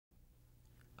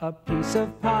A piece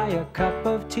of pie, a cup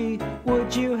of tea.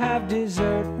 Would you have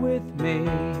dessert with me?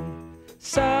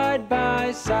 Side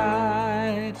by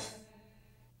side.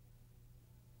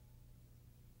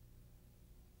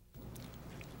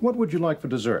 What would you like for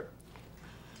dessert?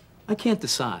 I can't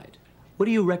decide. What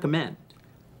do you recommend?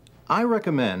 I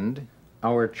recommend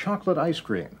our chocolate ice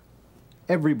cream.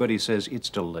 Everybody says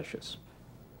it's delicious.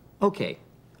 Okay,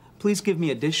 please give me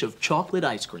a dish of chocolate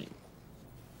ice cream.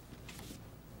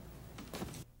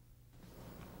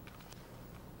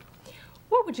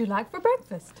 What would you like for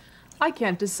breakfast? I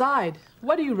can't decide.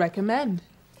 What do you recommend?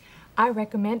 I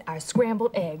recommend our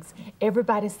scrambled eggs.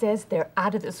 Everybody says they're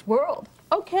out of this world.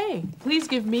 Okay, please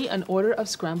give me an order of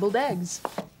scrambled eggs.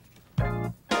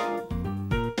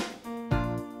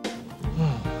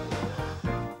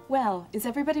 Well, is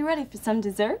everybody ready for some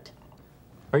dessert?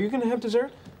 Are you going to have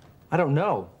dessert? I don't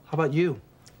know. How about you?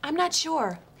 I'm not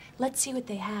sure. Let's see what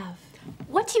they have.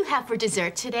 What do you have for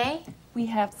dessert today? We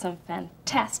have some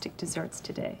fantastic desserts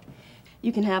today.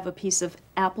 You can have a piece of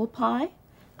apple pie,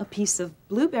 a piece of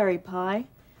blueberry pie,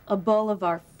 a bowl of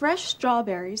our fresh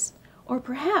strawberries, or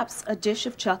perhaps a dish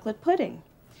of chocolate pudding.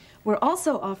 We're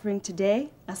also offering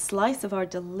today a slice of our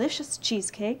delicious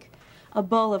cheesecake, a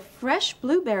bowl of fresh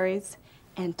blueberries,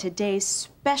 and today's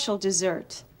special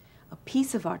dessert, a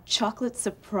piece of our chocolate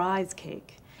surprise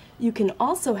cake. You can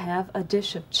also have a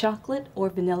dish of chocolate or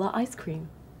vanilla ice cream.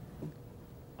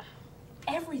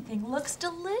 Everything looks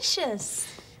delicious.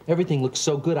 Everything looks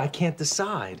so good, I can't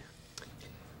decide.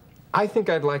 I think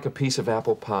I'd like a piece of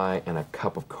apple pie and a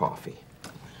cup of coffee.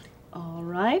 All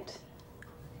right.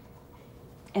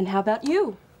 And how about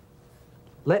you?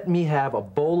 Let me have a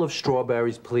bowl of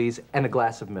strawberries, please, and a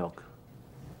glass of milk.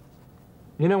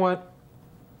 You know what?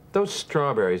 Those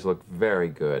strawberries look very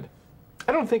good.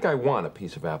 I don't think I want a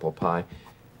piece of apple pie.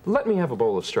 Let me have a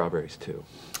bowl of strawberries, too.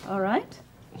 All right.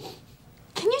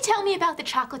 Can you tell me about the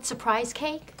chocolate surprise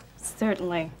cake?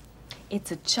 Certainly.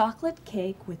 It's a chocolate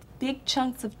cake with big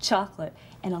chunks of chocolate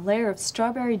and a layer of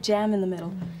strawberry jam in the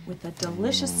middle with a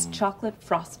delicious chocolate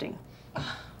frosting.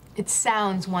 It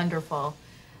sounds wonderful.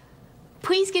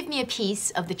 Please give me a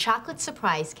piece of the chocolate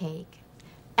surprise cake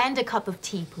and a cup of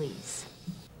tea, please.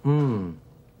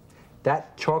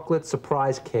 That chocolate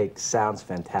surprise cake sounds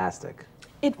fantastic.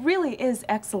 It really is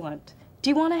excellent. Do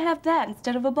you want to have that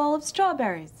instead of a bowl of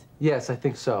strawberries? Yes, I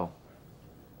think so.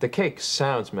 The cake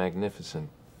sounds magnificent,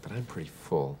 but I'm pretty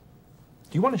full.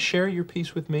 Do you want to share your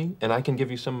piece with me, and I can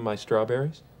give you some of my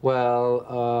strawberries?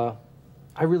 Well,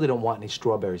 I really don't want any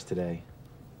strawberries today.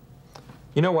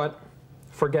 You know what?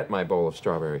 Forget my bowl of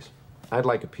strawberries. I'd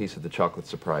like a piece of the chocolate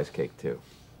surprise cake, too.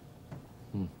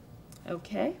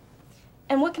 Okay.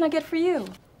 And what can I get for you?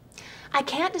 I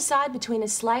can't decide between a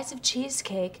slice of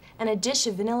cheesecake and a dish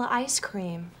of vanilla ice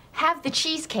cream. Have the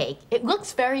cheesecake. It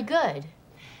looks very good.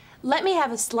 Let me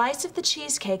have a slice of the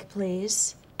cheesecake,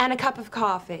 please, and a cup of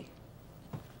coffee.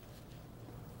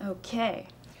 Okay.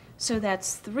 So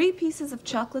that's 3 pieces of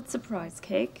chocolate surprise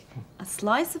cake, a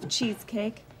slice of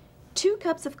cheesecake, 2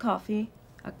 cups of coffee,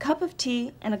 a cup of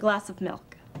tea, and a glass of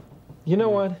milk. You know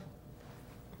what?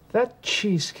 That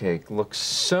cheesecake looks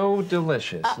so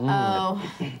delicious. Uh-oh.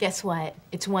 Guess what?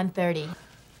 It's 1:30.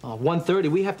 1:30,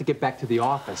 we have to get back to the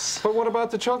office. But what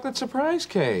about the chocolate surprise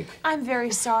cake? I'm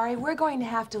very sorry. We're going to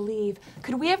have to leave.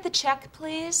 Could we have the check,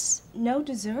 please? No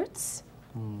desserts?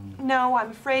 No,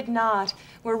 I'm afraid not.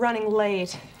 We're running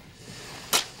late.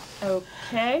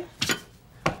 Okay.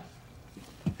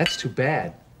 That's too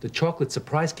bad. The chocolate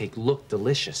surprise cake looked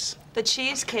delicious. The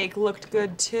cheesecake looked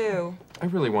good, too. I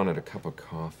really wanted a cup of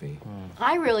coffee.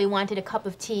 I really wanted a cup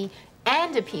of tea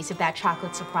and a piece of that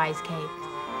chocolate surprise cake.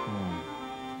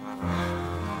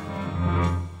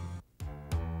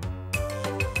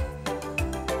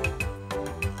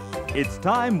 It's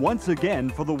time once again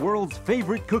for the world's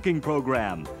favorite cooking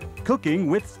program, Cooking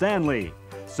with Stanley.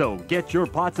 So get your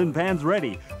pots and pans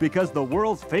ready because the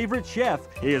world's favorite chef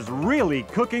is really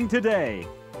cooking today.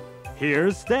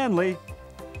 Here's Stanley.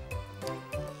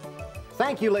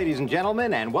 Thank you, ladies and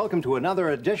gentlemen, and welcome to another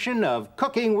edition of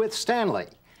Cooking with Stanley.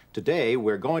 Today,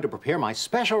 we're going to prepare my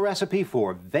special recipe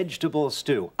for vegetable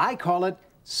stew. I call it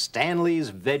Stanley's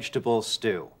Vegetable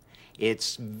Stew.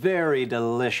 It's very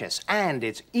delicious, and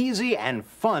it's easy and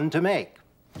fun to make.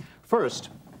 First,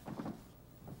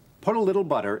 put a little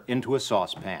butter into a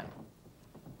saucepan.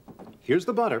 Here's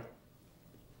the butter.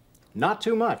 Not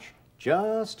too much,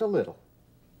 just a little.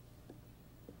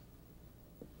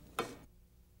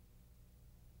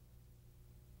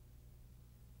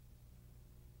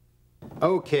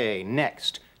 Okay,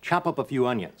 next, chop up a few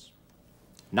onions.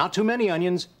 Not too many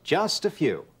onions, just a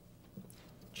few.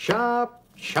 Chop,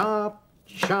 chop,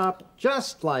 chop,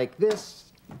 just like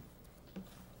this.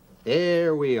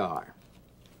 There we are.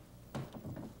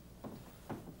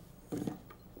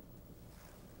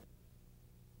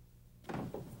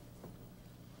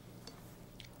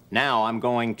 Now I'm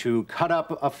going to cut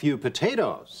up a few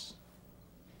potatoes.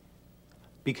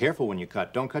 Be careful when you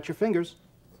cut. Don't cut your fingers.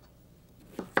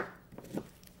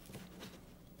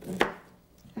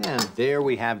 And there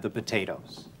we have the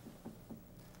potatoes.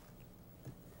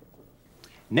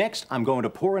 Next, I'm going to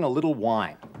pour in a little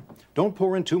wine. Don't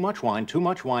pour in too much wine. Too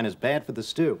much wine is bad for the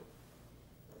stew.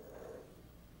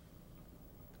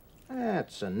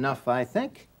 That's enough, I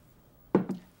think.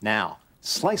 Now,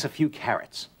 slice a few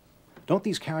carrots. Don't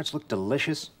these carrots look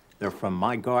delicious? They're from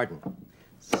my garden.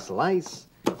 Slice,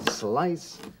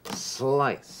 slice,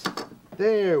 slice.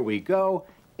 There we go,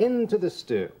 into the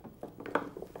stew.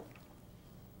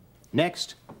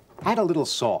 Next, add a little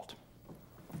salt.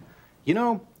 You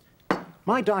know,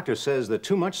 my doctor says that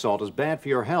too much salt is bad for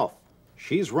your health.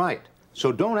 She's right.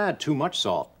 So don't add too much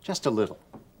salt, just a little.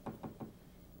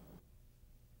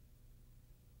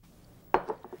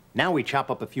 Now we chop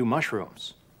up a few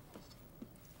mushrooms.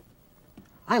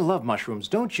 I love mushrooms,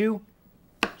 don't you?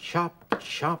 Chop,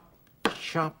 chop,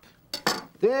 chop.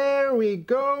 There we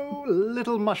go,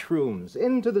 little mushrooms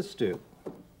into the stew.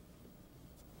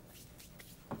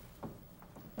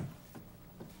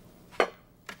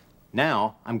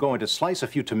 Now, I'm going to slice a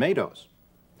few tomatoes.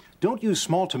 Don't use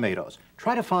small tomatoes.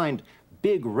 Try to find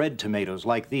big red tomatoes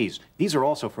like these. These are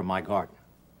also from my garden.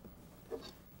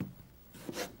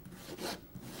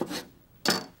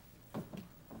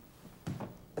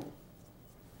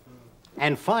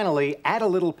 And finally, add a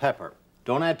little pepper.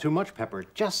 Don't add too much pepper,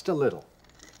 just a little.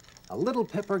 A little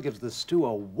pepper gives the stew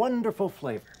a wonderful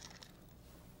flavor.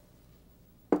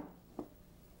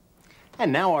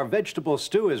 And now our vegetable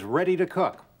stew is ready to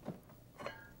cook.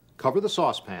 Cover the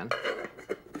saucepan.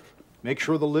 Make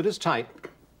sure the lid is tight.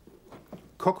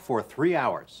 Cook for 3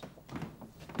 hours.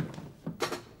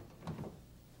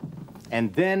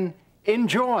 And then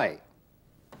enjoy.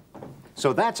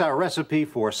 So that's our recipe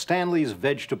for Stanley's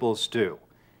vegetable stew.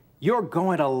 You're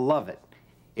going to love it.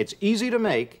 It's easy to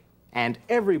make, and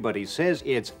everybody says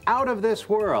it's out of this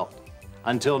world.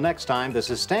 Until next time,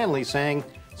 this is Stanley saying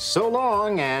so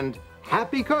long and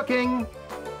happy cooking!